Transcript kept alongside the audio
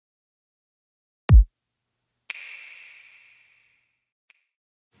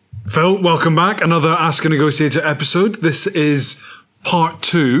Phil, welcome back. Another Ask a Negotiator episode. This is part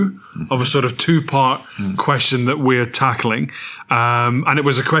 2 of a sort of 2-part question that we're tackling. And it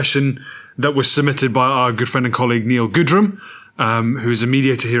was a question that was submitted by our good friend and colleague Neil Goodrum, who is a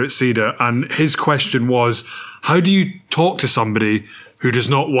mediator here at Cedar. And his question was, how do you talk to somebody who does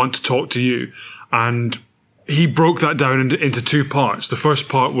not want to talk to you? And he broke that down into 2 parts. The first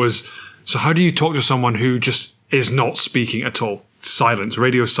part was, so how do you talk to someone who just is not speaking at all? Silence,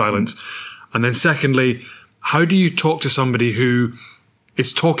 radio silence. And then secondly, how do you talk to somebody who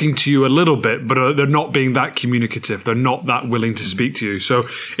is talking to you a little bit, but they're not being that communicative? They're not that willing to speak to you. So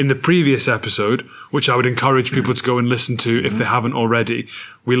in the previous episode, which I would encourage people to go and listen to if they haven't already,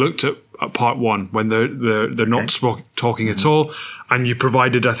 we looked at part 1 when they're not talking at all. And you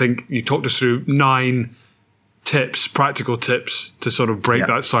provided, I think you talked us through 9 tips, practical tips to sort of break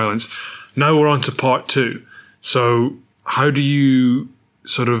that silence. Now we're on to part 2. So how do you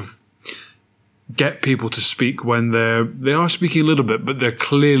sort of get people to speak when they are speaking a little bit, but they're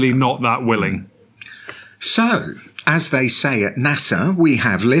clearly not that willing? So, as they say at NASA, we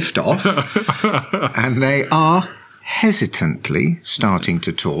have liftoff, and they are hesitantly starting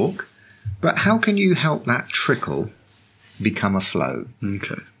to talk. But how can you help that trickle become a flow?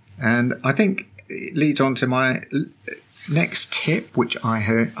 Okay. And I think it leads on to my next tip, which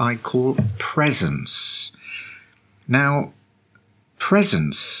I call presence. Now,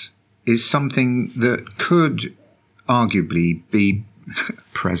 presence is something that could arguably be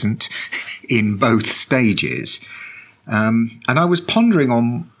present in both stages. And I was pondering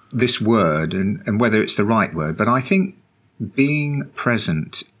on this word and whether it's the right word, but I think being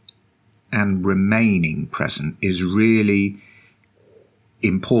present and remaining present is really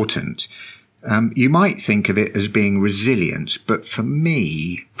important. You might think of it as being resilient, but for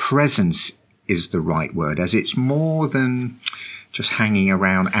me, presence is the right word, as it's more than just hanging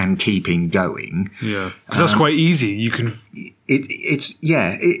around and keeping going. Yeah, because that's quite easy. You can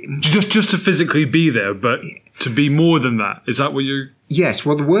just to physically be there, but to be more than that. Is that what you? Yes.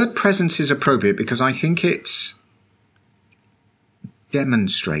 Well, the word presence is appropriate because I think it's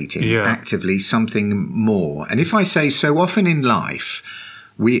demonstrating actively something more. And if I say so often in life,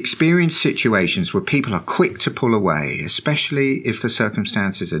 we experience situations where people are quick to pull away, especially if the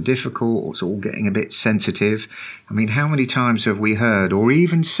circumstances are difficult or it's all getting a bit sensitive. I mean, how many times have we heard or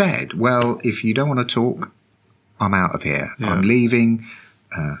even said, well, if you don't want to talk, I'm out of here. Yeah. I'm leaving.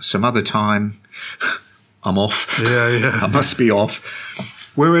 Some other time, I'm off. I must be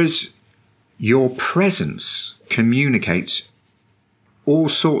off. Whereas your presence communicates all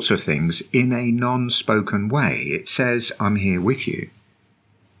sorts of things in a non-spoken way. It says, I'm here with you.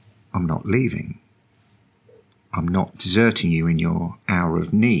 I'm not leaving. I'm not deserting you in your hour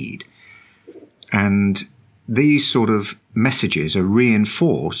of need. And these sort of messages are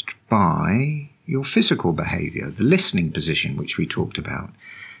reinforced by your physical behaviour, the listening position, which we talked about.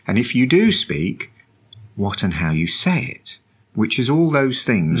 And if you do speak, what and how you say it, which is all those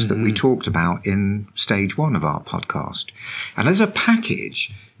things that we talked about in stage 1 of our podcast. And as a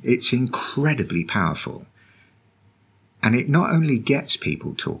package, it's incredibly powerful. And it not only gets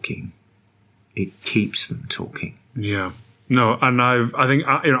people talking, it keeps them talking. Yeah. No, and I think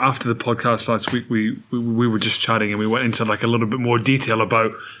after the podcast last week, we were just chatting and we went into like a little bit more detail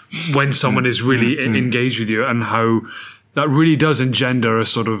about when someone is really engaged with you and how that really does engender a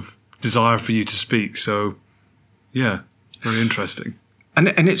sort of desire for you to speak. So, yeah, very interesting.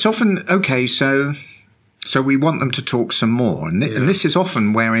 And it's often, okay, so we want them to talk some more. And this is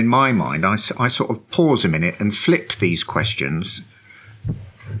often where, in my mind, I sort of pause a minute and flip these questions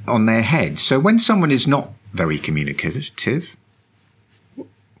on their head. So when someone is not very communicative,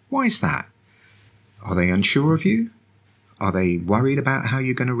 why is that? Are they unsure of you? Are they worried about how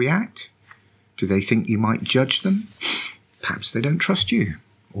you're going to react? Do they think you might judge them? Perhaps they don't trust you.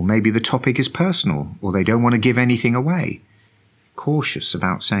 Or maybe the topic is personal, or they don't want to give anything away. Cautious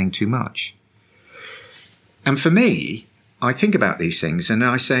about saying too much. And for me, I think about these things and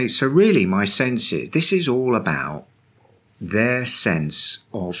I say, so really my sense is this is all about their sense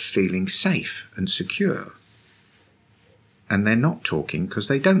of feeling safe and secure. And they're not talking because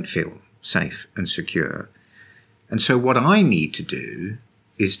they don't feel safe and secure. And so what I need to do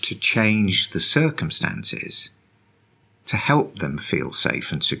is to change the circumstances to help them feel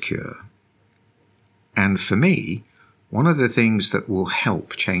safe and secure. And for me, one of the things that will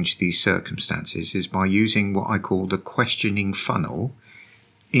help change these circumstances is by using what I call the questioning funnel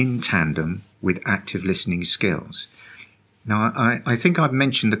in tandem with active listening skills. Now, I think I've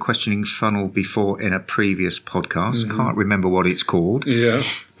mentioned the questioning funnel before in a previous podcast. Can't remember what it's called. Yeah.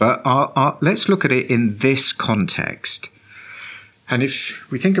 But let's look at it in this context. And if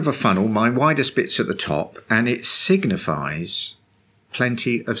we think of a funnel, my widest bit's at the top, and it signifies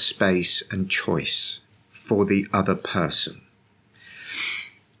plenty of space and choice for the other person.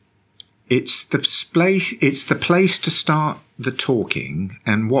 It's the place to start the talking,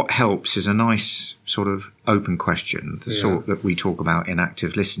 and what helps is a nice sort of open question, the sort that we talk about in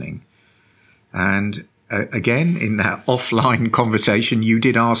active listening. And again, in that offline conversation, you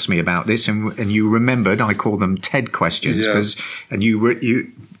did ask me about this, and you remembered I call them TED questions, and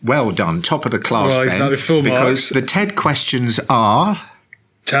you well done, top of the class, Ben, exactly, full because marks. The TED questions are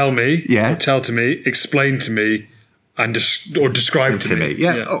tell me, Yeah. or tell to me, explain to me, and or describe to me.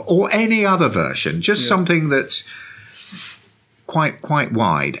 Or any other version, just something that's quite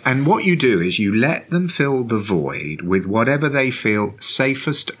wide. And what you do is you let them fill the void with whatever they feel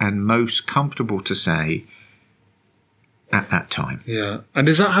safest and most comfortable to say at that time. Yeah. And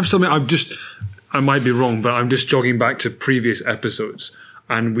does that have something, I might be wrong, but I'm just jogging back to previous episodes,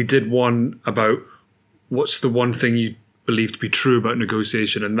 and we did one about what's the one thing you believe to be true about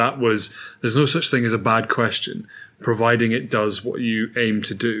negotiation, and that was there's no such thing as a bad question, providing it does what you aim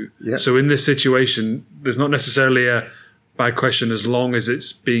to do. Yep. So in this situation, there's not necessarily a bad question as long as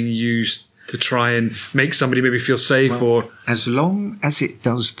it's being used to try and make somebody maybe feel safe, or as long as it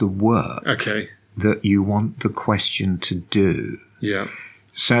does the work that you want the question to do. Yeah.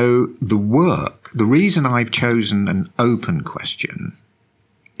 So the work, the reason I've chosen an open question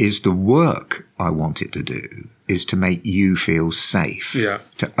is the work I want it to do is to make you feel safe,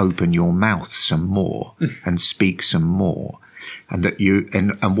 to open your mouth some more and speak some more. And that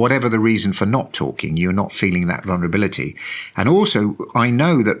and whatever the reason for not talking, you're not feeling that vulnerability. And also, I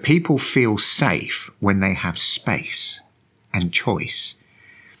know that people feel safe when they have space and choice.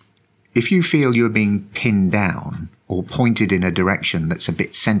 If you feel you're being pinned down or pointed in a direction that's a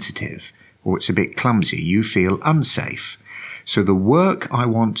bit sensitive or it's a bit clumsy, you feel unsafe. So the work I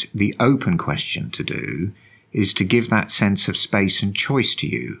want the open question to do is to give that sense of space and choice to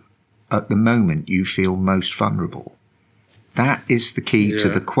you at the moment you feel most vulnerable. That is the key to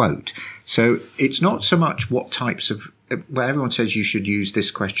the quote. So it's not so much what types of, where everyone says you should use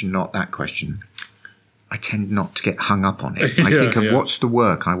this question, not that question. I tend not to get hung up on it. I think of what's the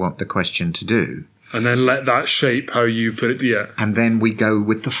work I want the question to do. And then let that shape how you put it, And then we go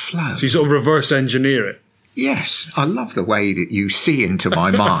with the flow. So you sort of reverse engineer it. Yes, I love the way that you see into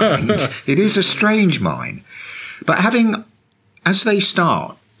my mind. It is a strange mind. But as they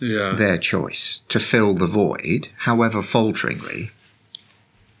start their choice to fill the void, however falteringly,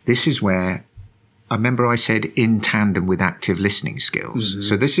 this is where, I remember I said in tandem with active listening skills. Mm-hmm.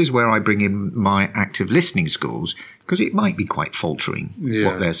 So this is where I bring in my active listening skills, because it might be quite faltering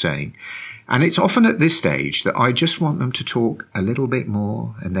what they're saying. And it's often at this stage that I just want them to talk a little bit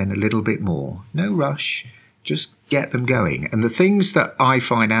more and then a little bit more. No rush. Just get them going. And the things that I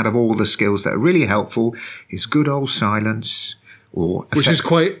find out of all the skills that are really helpful is good old silence, which is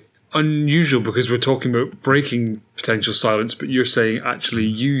quite unusual because we're talking about breaking potential silence, but you're saying actually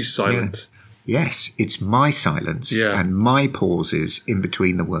use silence. Yes, it's my silence and my pauses in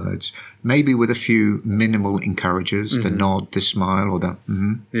between the words, maybe with a few minimal encouragers, the nod, the smile, or the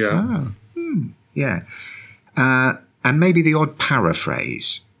and maybe the odd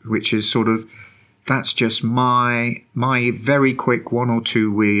paraphrase, which is sort of, that's just my very quick one or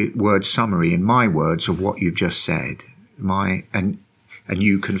two word summary in my words of what you've just said. And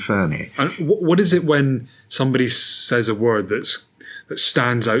you confirm it. And what is it when somebody says a word that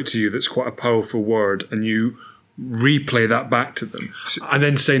stands out to you, that's quite a powerful word, and you replay that back to them and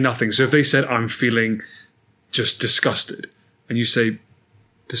then say nothing? So if they said, I'm feeling just disgusted, and you say,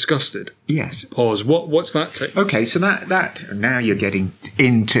 disgusted. Yes. Pause. What's that take? Okay, so that now you're getting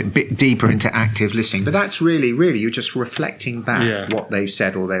into a bit deeper into active listening, but that's really you're just reflecting back what they've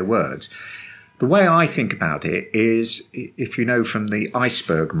said or their words. The way I think about it is, if you know from the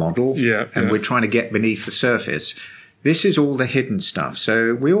iceberg model, we're trying to get beneath the surface, this is all the hidden stuff.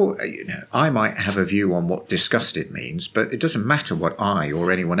 So we all, I might have a view on what disgusted means, but it doesn't matter what I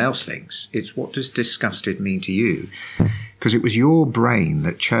or anyone else thinks. It's what does disgusted mean to you? Because it was your brain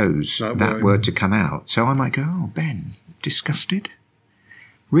that chose that word to come out. So I might go, oh, Ben, disgusted?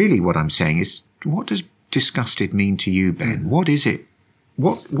 Really what I'm saying is, what does disgusted mean to you, Ben? What is it?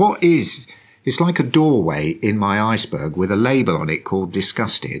 What is... It's like a doorway in my iceberg with a label on it called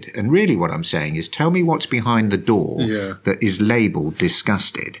disgusted. And really what I'm saying is, tell me what's behind the door that is labelled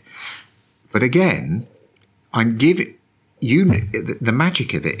disgusted. But again, I'm giving you, the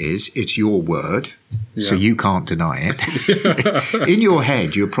magic of it is, it's your word, so you can't deny it. In your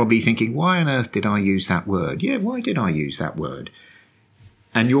head, you're probably thinking, why on earth did I use that word? Yeah, why did I use that word?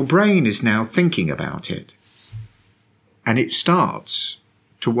 And your brain is now thinking about it. And it starts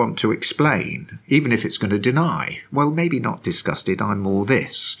to want to explain, even if it's going to deny. Well, maybe not disgusted, I'm more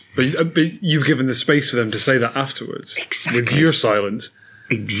this. But you've given the space for them to say that afterwards. Exactly. With your silence.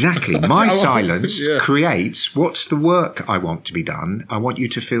 Exactly. My silence creates what's the work I want to be done. I want you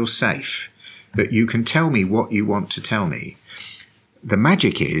to feel safe, that you can tell me what you want to tell me. The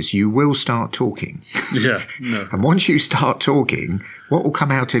magic is you will start talking. Yeah. No. And once you start talking, what will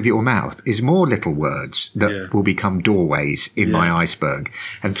come out of your mouth is more little words that will become doorways in my iceberg.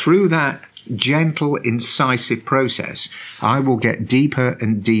 And through that gentle, incisive process, I will get deeper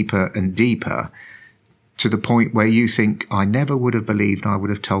and deeper and deeper to the point where you think, I never would have believed I would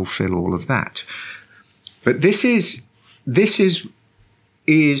have told Phil all of that. But this is, as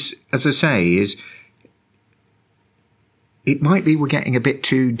I say, is it might be we're getting a bit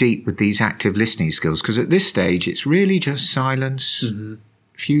too deep with these active listening skills, because at this stage it's really just silence, a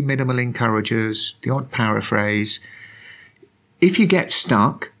few minimal encouragers, the odd paraphrase. If you get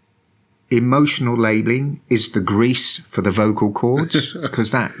stuck, emotional labelling is the grease for the vocal cords,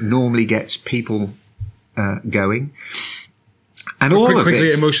 because that normally gets people going. And all of quickly,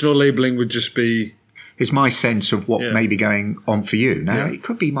 this, emotional labelling would just be... is my sense of what may be going on for you. Now, it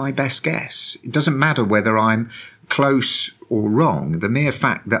could be my best guess. It doesn't matter whether I'm close or wrong. The mere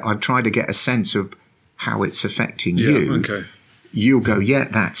fact that I try to get a sense of how it's affecting you, you'll go, yeah,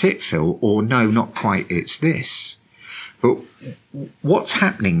 that's it, Phil, or no, not quite, it's this. But what's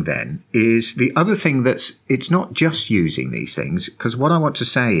happening then is the other thing it's not just using these things, because what I want to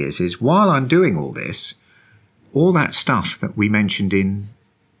say is while I'm doing all this, all that stuff that we mentioned in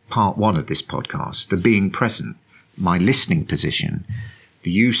part 1 of this podcast, the being present, my listening position,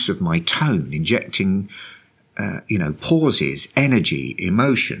 the use of my tone, injecting pauses, energy,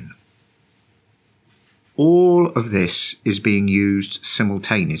 emotion. All of this is being used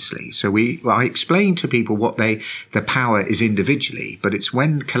simultaneously. So I explain to people what the power is individually, but it's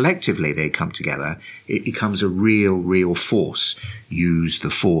when collectively they come together, it becomes a real force. Use the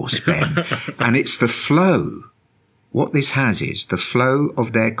force, Ben. And it's the flow. What this has is the flow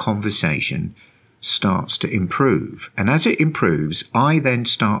of their conversation starts to improve. And as it improves, I then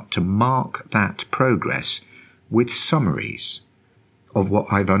start to mark that progress with summaries of what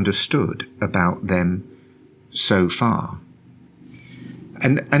I've understood about them so far.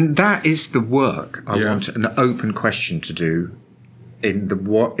 And that is the work I want an open question to do in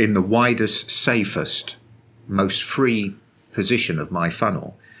the widest, safest, most free position of my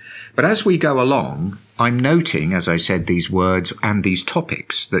funnel. But as we go along, I'm noting, as I said, these words and these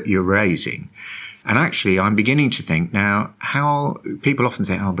topics that you're raising. And actually, I'm beginning to think now how people often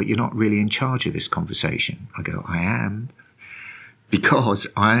say, oh, but you're not really in charge of this conversation. I go, I am, because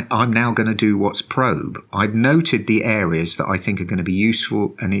I'm now going to do what's probe. I've noted the areas that I think are going to be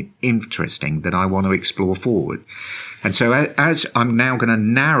useful and interesting that I want to explore forward. And so as I'm now going to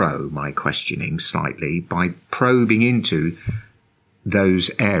narrow my questioning slightly by probing into those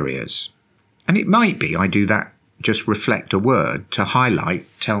areas. And it might be I do that, just reflect a word to highlight,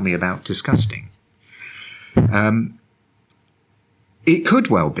 tell me about disgusting. It could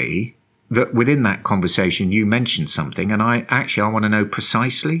well be that within that conversation you mentioned something and I want to know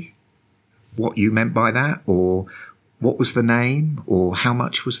precisely what you meant by that, or what was the name, or how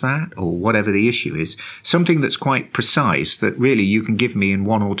much was that, or whatever the issue is. Something that's quite precise that really you can give me in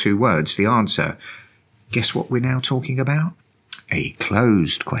 1 or 2 words the answer. Guess what we're now talking about? A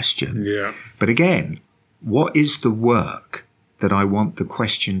closed question. Yeah. But again, what is the work that I want the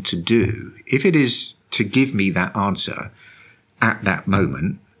question to do? If it is to give me that answer at that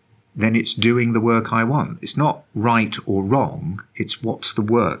moment, then it's doing the work I want. It's not right or wrong. It's what's the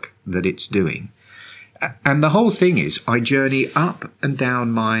work that it's doing. And the whole thing is I journey up and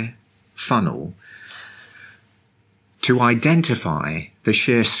down my funnel to identify the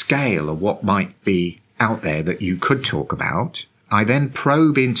sheer scale of what might be out there that you could talk about. I then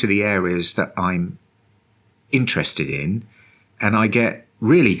probe into the areas that I'm interested in, and I get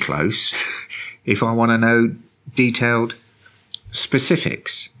really close if I want to know detailed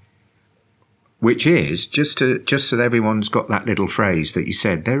specifics, which is just so that everyone's got that little phrase that you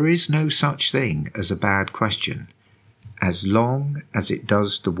said, there is no such thing as a bad question as long as it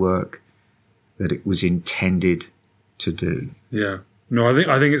does the work that it was intended to do. Yeah. No,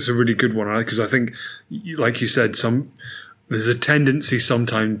 I think it's a really good one, because I think, like you said, there's a tendency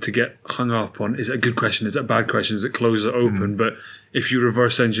sometimes to get hung up on, is it a good question, is it a bad question, is it closed or open? But if you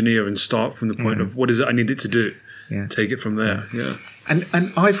reverse engineer and start from the point of what is it I need it to do, take it from there. Yeah.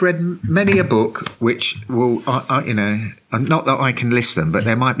 And I've read many a book which will, not that I can list them, but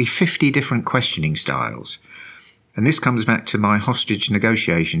there might be 50 different questioning styles. And this comes back to my hostage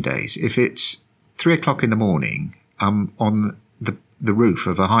negotiation days. If it's 3 o'clock in the morning, I'm on the roof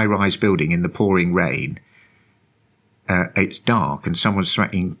of a high-rise building in the pouring rain. It's dark and someone's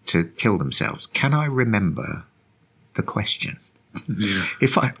threatening to kill themselves. Can I remember the question? Yeah.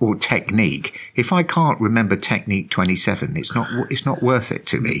 Or technique. If I can't remember technique 27, it's not worth it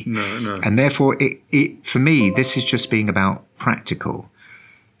to me. No. And therefore, it for me, this is just being about practical.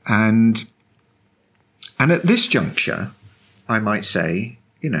 And at this juncture, I might say,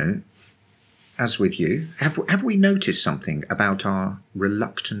 as with you, have we noticed something about our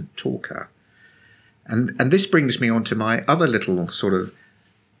reluctant talker? And this brings me on to my other little sort of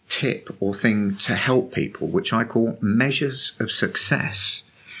tip or thing to help people, which I call measures of success.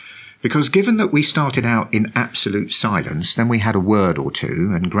 Because given that we started out in absolute silence, then we had a word or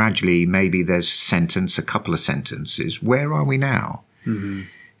two, and gradually maybe there's a couple of sentences, where are we now? Mm-hmm.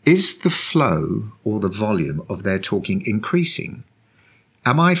 Is the flow or the volume of their talking increasing?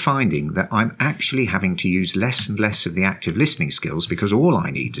 Am I finding that I'm actually having to use less and less of the active listening skills because all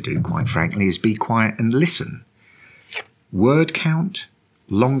I need to do, quite frankly, is be quiet and listen? Word count,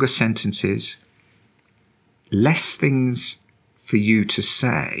 longer sentences, less things for you to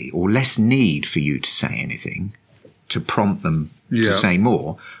say, or less need for you to say anything to prompt them to say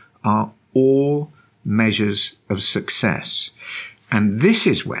more, are all measures of success. And this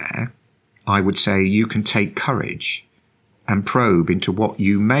is where I would say you can take courage and probe into what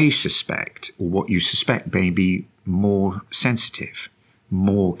you may suspect, or what you suspect may be more sensitive,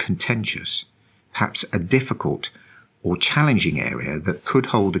 more contentious, perhaps a difficult or challenging area that could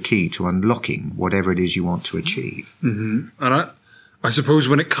hold the key to unlocking whatever it is you want to achieve. Mm-hmm. And I suppose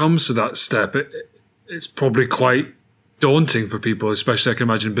when it comes to that step, it's probably quite daunting for people, especially I can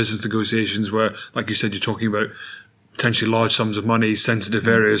imagine business negotiations where, like you said, you're talking about potentially large sums of money, sensitive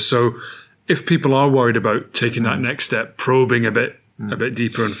areas. So if people are worried about taking that next step, probing a bit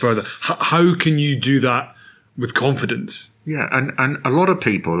deeper and further, how can you do that with confidence? Yeah, and a lot of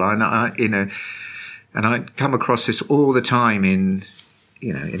people, and I come across this all the time in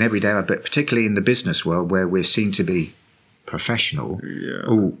everyday life, but particularly in the business world where we're seen to be professional. Yeah.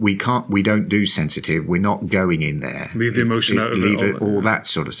 Oh, we don't do sensitive. We're not going in there. Leave the emotion out of it. Leave it, all that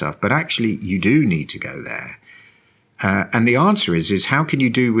sort of stuff. But actually, you do need to go there. And the answer is how can you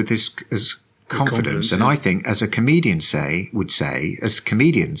do with this as confidence? And I think, as a comedian would say, as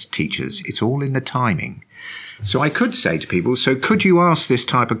comedians teach us, it's all in the timing. So I could say to people, so could you ask this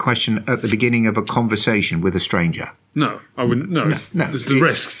type of question at the beginning of a conversation with a stranger? No, I wouldn't. No. There's the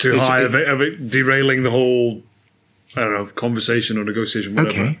risk too it's high of it derailing the whole, conversation or negotiation,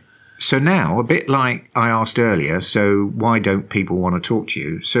 whatever. Okay. So now, a bit like I asked earlier, so why don't people want to talk to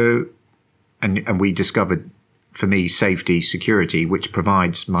you? So, and we discovered, for me, safety, security, which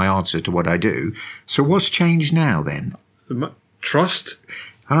provides my answer to what I do. So what's changed now then? Trust.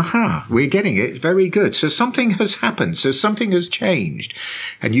 Aha, we're getting it. Very good. So something has happened. So something has changed.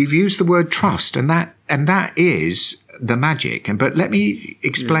 And you've used the word trust, and that is the magic. But let me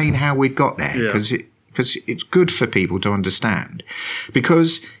explain how we've got there, because it's good for people to understand.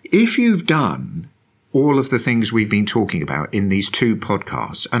 Because if you've done all of the things we've been talking about in these 2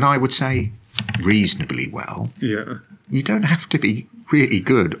 podcasts, and I would say reasonably well, you don't have to be really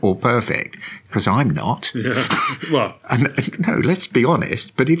good or perfect, because I'm not. Yeah. Well, and no, let's be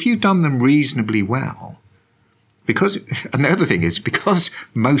honest. But if you've done them reasonably well, and the other thing is, because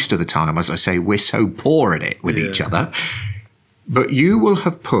most of the time, as I say, we're so poor at it with each other, but you will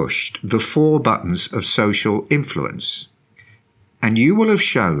have pushed the 4 buttons of social influence. And you will have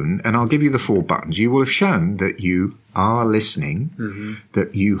shown, and I'll give you the 4 buttons, you will have shown that you are listening,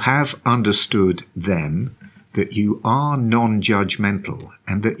 that you have understood them, that you are non-judgmental,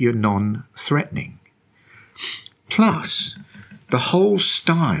 and that you're non-threatening. Plus, the whole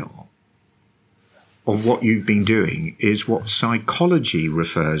style of what you've been doing is what psychology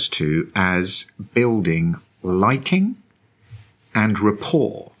refers to as building liking and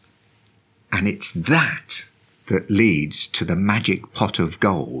rapport. And it's that leads to the magic pot of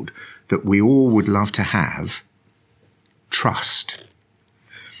gold that we all would love to have, trust.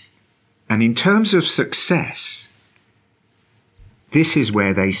 And in terms of success, this is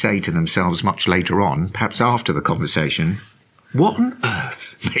where they say to themselves much later on, perhaps after the conversation, what on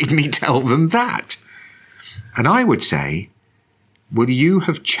earth made me tell them that? And I would say, will you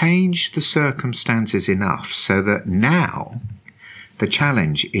have changed the circumstances enough so that now the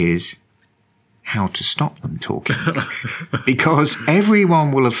challenge is how to stop them talking? Because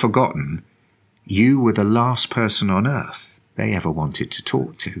everyone will have forgotten you were the last person on earth they ever wanted to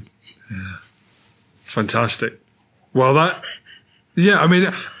talk to. Yeah. Fantastic. Well,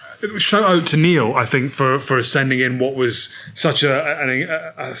 shout out to Neil, I think, for sending in what was such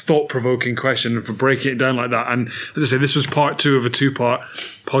a thought-provoking question and for breaking it down like that. And as I say, this was part 2 of a 2-part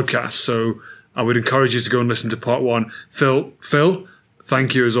podcast, so I would encourage you to go and listen to part 1. Phil,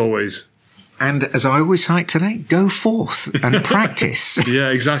 thank you as always. And as I always say today, go forth and practice. Yeah,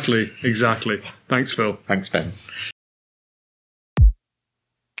 exactly. Thanks, Phil. Thanks, Ben.